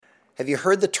Have you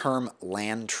heard the term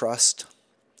land trust?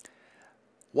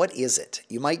 What is it?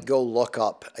 You might go look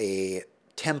up a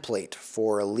template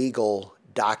for a legal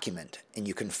document and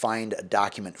you can find a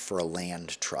document for a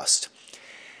land trust.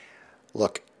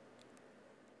 Look,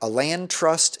 a land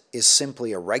trust is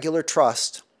simply a regular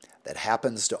trust that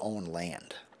happens to own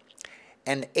land.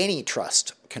 And any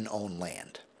trust can own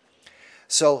land.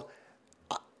 So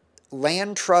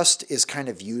land trust is kind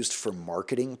of used for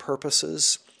marketing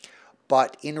purposes,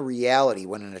 but in reality,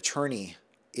 when an attorney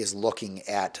is looking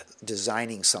at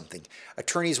designing something,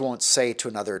 attorneys won't say to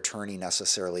another attorney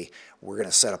necessarily, we're going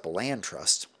to set up a land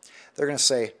trust. They're going to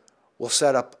say, we'll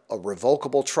set up a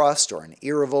revocable trust or an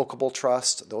irrevocable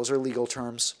trust, those are legal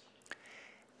terms,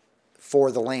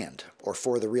 for the land or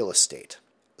for the real estate.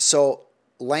 So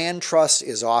land trust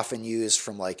is often used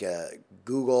from like a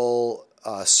Google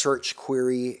search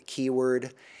query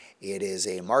keyword. It is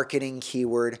a marketing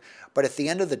keyword, but at the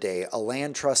end of the day, a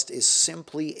land trust is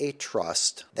simply a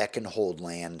trust that can hold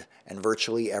land, and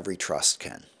virtually every trust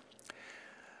can.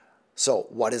 So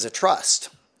what is a trust?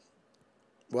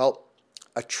 Well,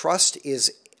 a trust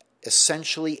is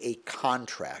essentially a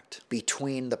contract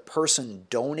between the person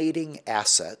donating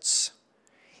assets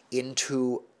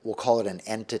into, we'll call it an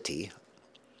entity,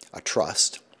 a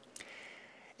trust,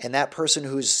 and that person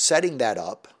who's setting that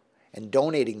up and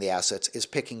donating the assets is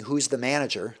picking who's the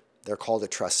manager, they're called a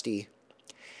trustee,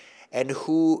 and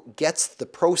who gets the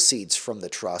proceeds from the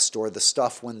trust or the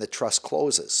stuff when the trust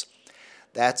closes.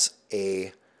 That's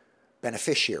a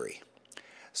beneficiary.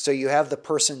 So you have the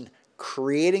person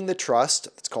creating the trust,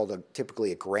 it's called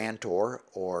typically a grantor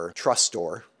or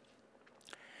trustor.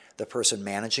 The person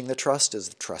managing the trust is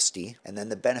the trustee, and then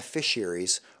the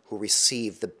beneficiaries who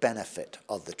receive the benefit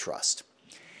of the trust.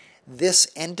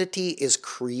 This entity is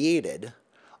created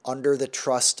under the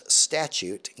trust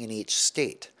statute in each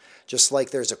state. Just like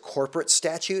there's a corporate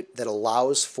statute that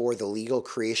allows for the legal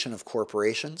creation of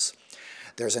corporations,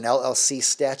 there's an LLC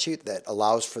statute that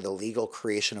allows for the legal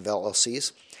creation of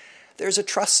LLCs. There's a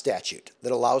trust statute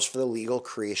that allows for the legal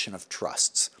creation of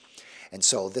trusts. And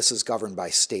so this is governed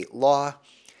by state law.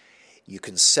 You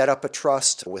can set up a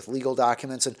trust with legal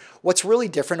documents. And what's really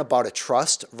different about a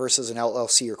trust versus an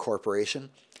LLC or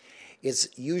corporation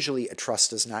is usually a trust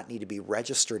does not need to be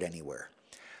registered anywhere.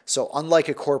 So unlike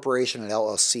a corporation and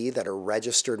LLC that are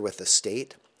registered with the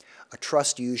state, a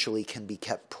trust usually can be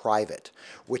kept private,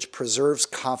 which preserves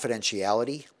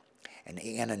confidentiality and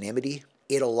anonymity.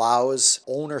 It allows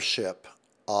ownership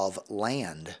of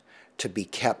land to be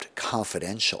kept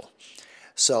confidential.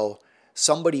 So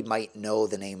somebody might know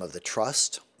the name of the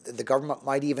trust. The government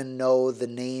might even know the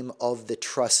name of the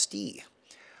trustee,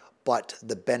 but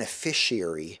the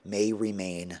beneficiary may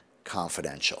remain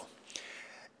confidential.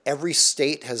 Every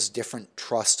state has different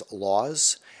trust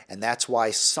laws, and that's why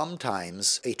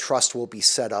sometimes a trust will be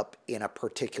set up in a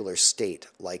particular state,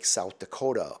 like South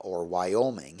Dakota or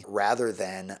Wyoming, rather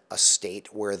than a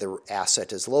state where the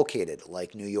asset is located,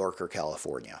 like New York or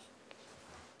California.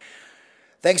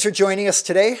 Thanks for joining us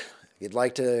today. If you'd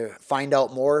like to find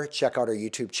out more, check out our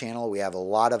YouTube channel. We have a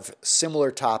lot of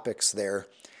similar topics there.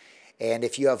 And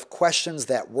if you have questions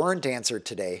that weren't answered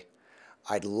today,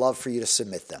 I'd love for you to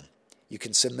submit them. You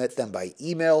can submit them by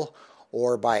email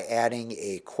or by adding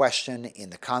a question in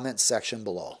the comments section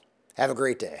below. Have a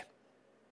great day.